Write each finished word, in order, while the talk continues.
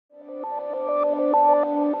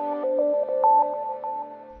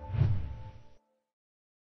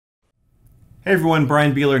Hey everyone,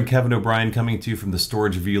 Brian Beeler and Kevin O'Brien coming to you from the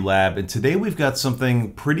Storage Review Lab, and today we've got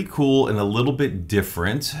something pretty cool and a little bit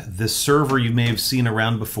different. This server you may have seen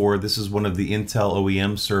around before. This is one of the Intel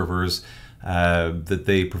OEM servers that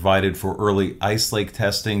they provided for early Ice Lake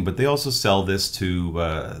testing, but they also sell this to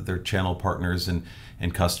their channel partners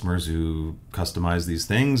and customers who customize these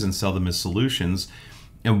things and sell them as solutions.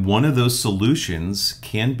 And one of those solutions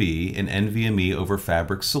can be an NVMe over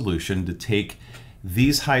Fabric solution to take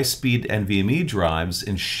these high-speed NVMe drives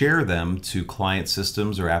and share them to client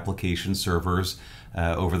systems or application servers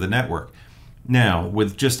over the network. Now,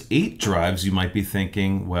 with just 8 drives, you might be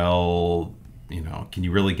thinking, well, can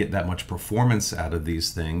you really get that much performance out of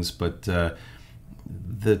these things? But the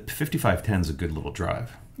 5510 is a good little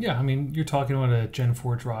drive. Yeah, I mean, you're talking about a Gen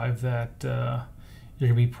 4 drive that you're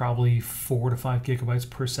going to be probably 4 to 5 gigabytes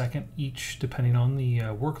per second each, depending on the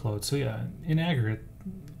workload. So yeah, in aggregate,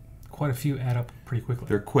 quite a few add up pretty quickly.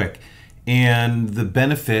 They're quick. And the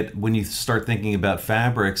benefit when you start thinking about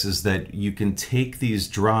fabrics is that you can take these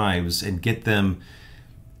drives and get them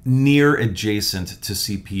near adjacent to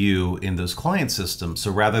CPU in those client systems.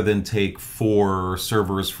 So rather than take 4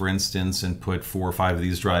 servers, for instance, and put 4 or 5 of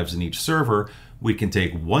these drives in each server, we can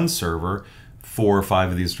take one server, 4 or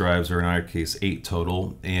 5 of these drives, or in our case 8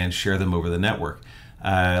 total, and share them over the network.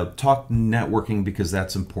 Talk networking because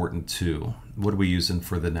that's important too. What are we using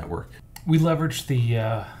for the network? We leveraged the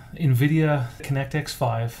NVIDIA Connect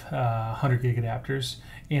X5 100 gig adapters,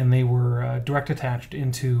 and they were direct attached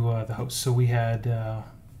into the host. So we had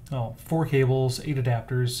 4 cables, 8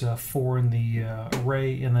 adapters, 4 in the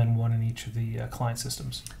array, and then 1 in each of the client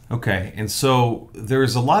systems. Okay, and so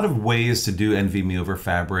there's a lot of ways to do NVMe over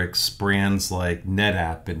Fabrics. Brands like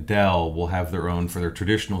NetApp and Dell will have their own for their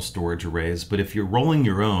traditional storage arrays, but if you're rolling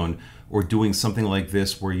your own or doing something like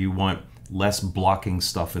this where you want less blocking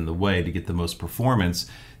stuff in the way to get the most performance,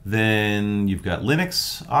 then you've got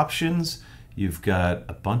Linux options. You've got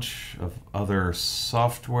a bunch of other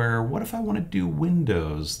software. What if I want to do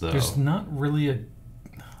Windows, though? There's not really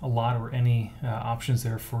a lot or any options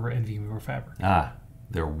there for NVMe over Fabric.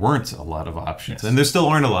 There weren't a lot of options, yes. And there still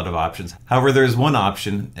aren't a lot of options. However, there's one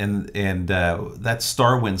option, and that's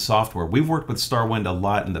StarWind software. We've worked with StarWind a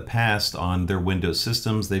lot in the past on their Windows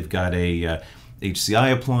systems. They've got a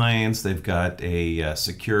HCI appliance. They've got a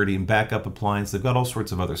security and backup appliance. They've got all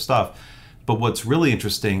sorts of other stuff. But what's really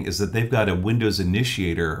interesting is that they've got a Windows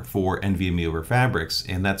initiator for NVMe over Fabrics,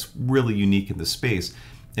 and that's really unique in the space.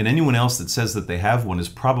 And anyone else that says that they have one is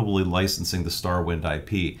probably licensing the StarWind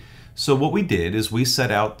IP. So what we did is we set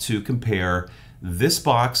out to compare this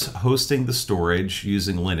box hosting the storage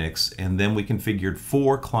using Linux, and then we configured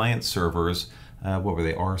 4 client servers. What were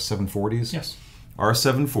they, R740s? Yes.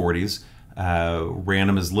 R740s. Ran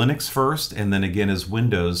them as Linux first, and then again as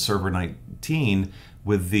Windows Server 19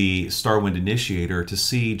 with the StarWind initiator to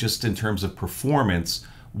see, just in terms of performance,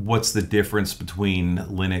 what's the difference between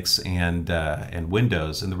Linux and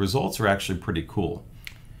Windows, and the results are actually pretty cool.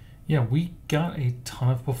 Yeah, we got a ton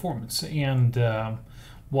of performance, and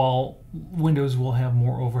while Windows will have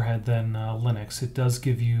more overhead than Linux, it does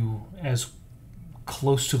give you as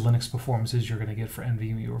close to Linux performance as you're going to get for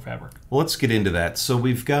NVMe over Fabric. Well, let's get into that. So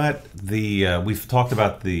we've got the we've talked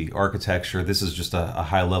about the architecture. This is just a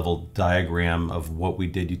high-level diagram of what we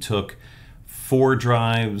did. You took 4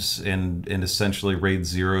 drives and essentially RAID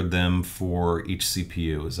 0'd them for each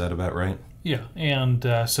CPU. Is that about right? Yeah, and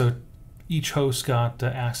so each host got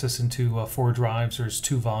access into 4 drives. There's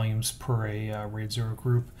 2 volumes per a RAID 0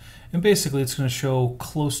 group, and basically it's going to show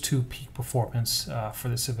close to peak performance for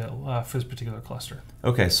this particular cluster.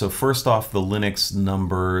 Okay, so first off, the Linux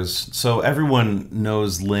numbers. So everyone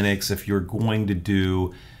knows Linux. If you're going to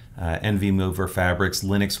do NVMe over Fabrics,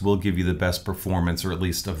 Linux will give you the best performance, or at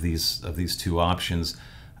least of these 2 options,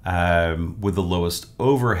 with the lowest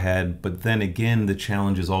overhead. But then again, the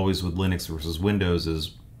challenge is always with Linux versus Windows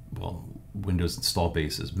is, well, Windows install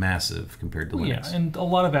base is massive compared to Linux. Yeah, and a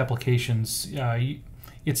lot of applications,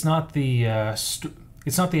 it's not the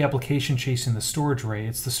application chasing the storage array,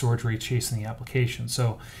 it's the storage array chasing the application.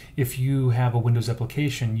 So if you have a Windows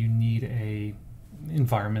application, you need a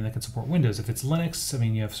environment that can support Windows. If it's Linux, I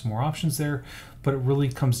mean, you have some more options there, but it really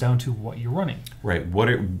comes down to what you're running. Right. What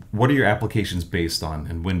are your applications based on?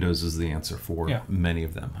 And Windows is the answer for many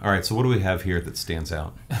of them. All right, so what do we have here that stands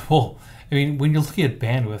out? Well, I mean, when you're looking at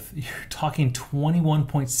bandwidth, you're talking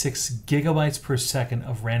 21.6 gigabytes per second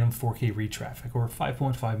of random 4K read traffic, or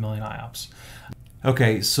 5.5 million IOPS.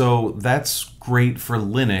 Okay, so that's great for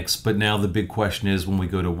Linux, but now the big question is when we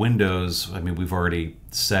go to Windows, I mean, we've already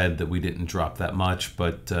said that we didn't drop that much,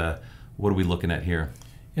 but what are we looking at here?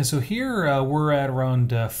 And so here we're at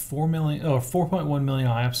around 4.1 million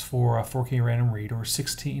IOPS for 4K random read, or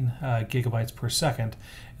 16 gigabytes per second.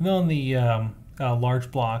 And then on the large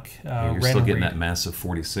block You're still getting that massive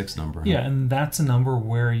 46 number. Yeah, and that's a number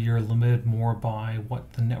where you're limited more by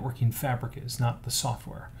what the networking fabric is, not the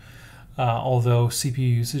software. Although CPU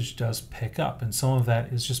usage does pick up, and some of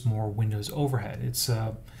that is just more Windows overhead.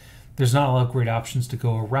 There's not a lot of great options to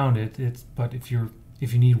go around it. But if you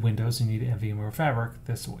need Windows and you need NVMe fabric,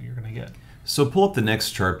 that's what you're going to get. So pull up the next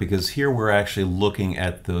chart, because here we're actually looking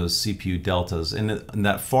at those CPU deltas. And in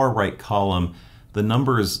that far right column, the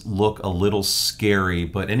numbers look a little scary,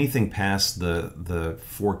 but anything past the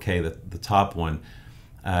 4K, the top one,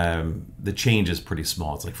 the change is pretty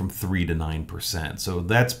small. It's like from 3 to 9%. So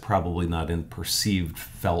that's probably not in perceived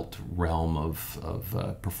felt realm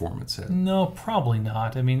of performance hit. No, probably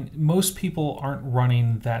not. I mean, most people aren't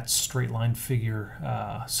running that straight line figure,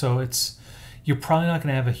 so you're probably not going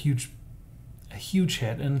to have a huge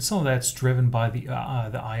hit, and some of that's driven by the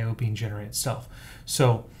I/O being generated itself.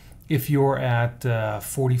 So if you're at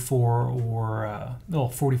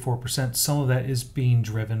 44%, some of that is being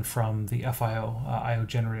driven from the FIO I/O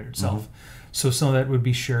generator itself. So some of that would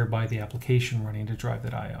be shared by the application running to drive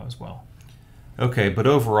that I/O as well. Okay, but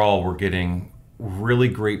overall we're getting really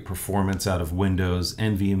great performance out of Windows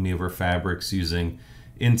NVMe over Fabrics using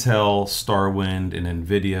Intel, StarWind, and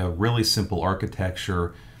NVIDIA. Really simple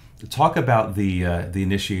architecture. Talk about the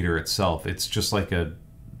initiator itself. It's just like a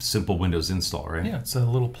simple Windows install, right? Yeah, it's a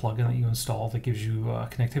little plugin that you install that gives you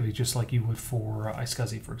connectivity, just like you would for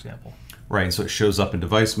iSCSI, for example. Right, so it shows up in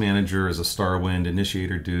Device Manager as a StarWind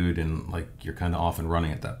initiator dude, and like you're kind of off and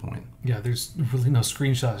running at that point. Yeah, there's really no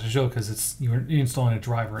screenshots to show, because you're installing a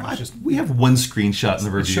driver, and we have one screenshot in the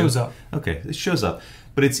review. It shows up. Okay, it shows up,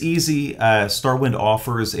 but it's easy. StarWind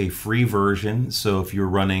offers a free version, so if you're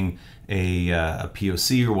running a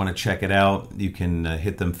POC or want to check it out, you can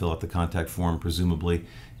hit them, fill out the contact form, presumably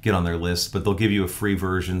get on their list, but they'll give you a free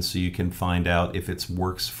version so you can find out if it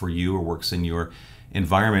works for you or works in your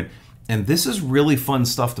environment. And this is really fun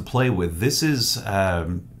stuff to play with. This is,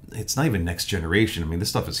 it's not even next generation. I mean, this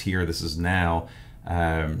stuff is here. This is now.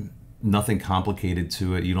 Nothing complicated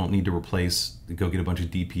to it. You don't need to go get a bunch of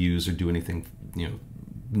DPUs or do anything,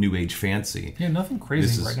 new age fancy. Yeah, nothing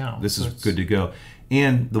crazy right now. This is good to go.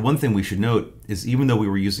 And the one thing we should note is, even though we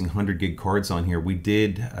were using 100 gig cards on here, we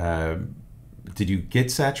did you get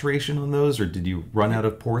saturation on those, or did you run out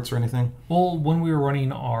of ports or anything? Well, when we were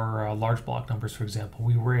running our large block numbers, for example,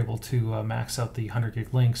 we were able to max out the 100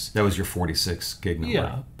 gig links. That was your 46 gig number.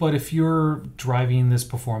 Yeah, but if you're driving this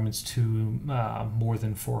performance to more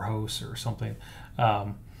than 4 hosts or something,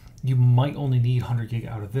 you might only need 100 gig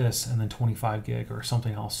out of this, and then 25 gig or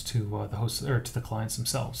something else to the hosts or to the clients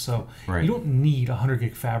themselves. So You don't need 100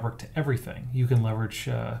 gig fabric to everything. You can leverage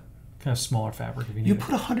kind of smaller fabric if you need. You put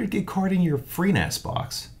a 100 gig card in your FreeNAS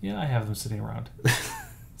box. Yeah, I have them sitting around.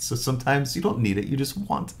 So sometimes you don't need it, you just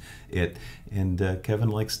want it. And Kevin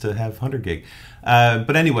likes to have 100 gig.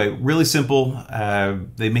 But anyway, really simple.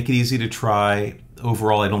 They make it easy to try.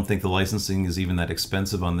 Overall, I don't think the licensing is even that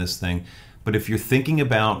expensive on this thing. But if you're thinking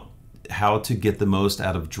about how to get the most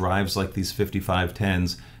out of drives like these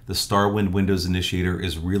 5510s, the StarWind Windows Initiator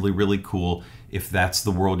is really, really cool if that's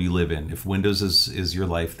the world you live in. If Windows is your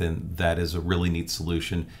life, then that is a really neat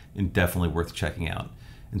solution and definitely worth checking out.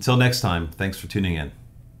 Until next time, thanks for tuning in.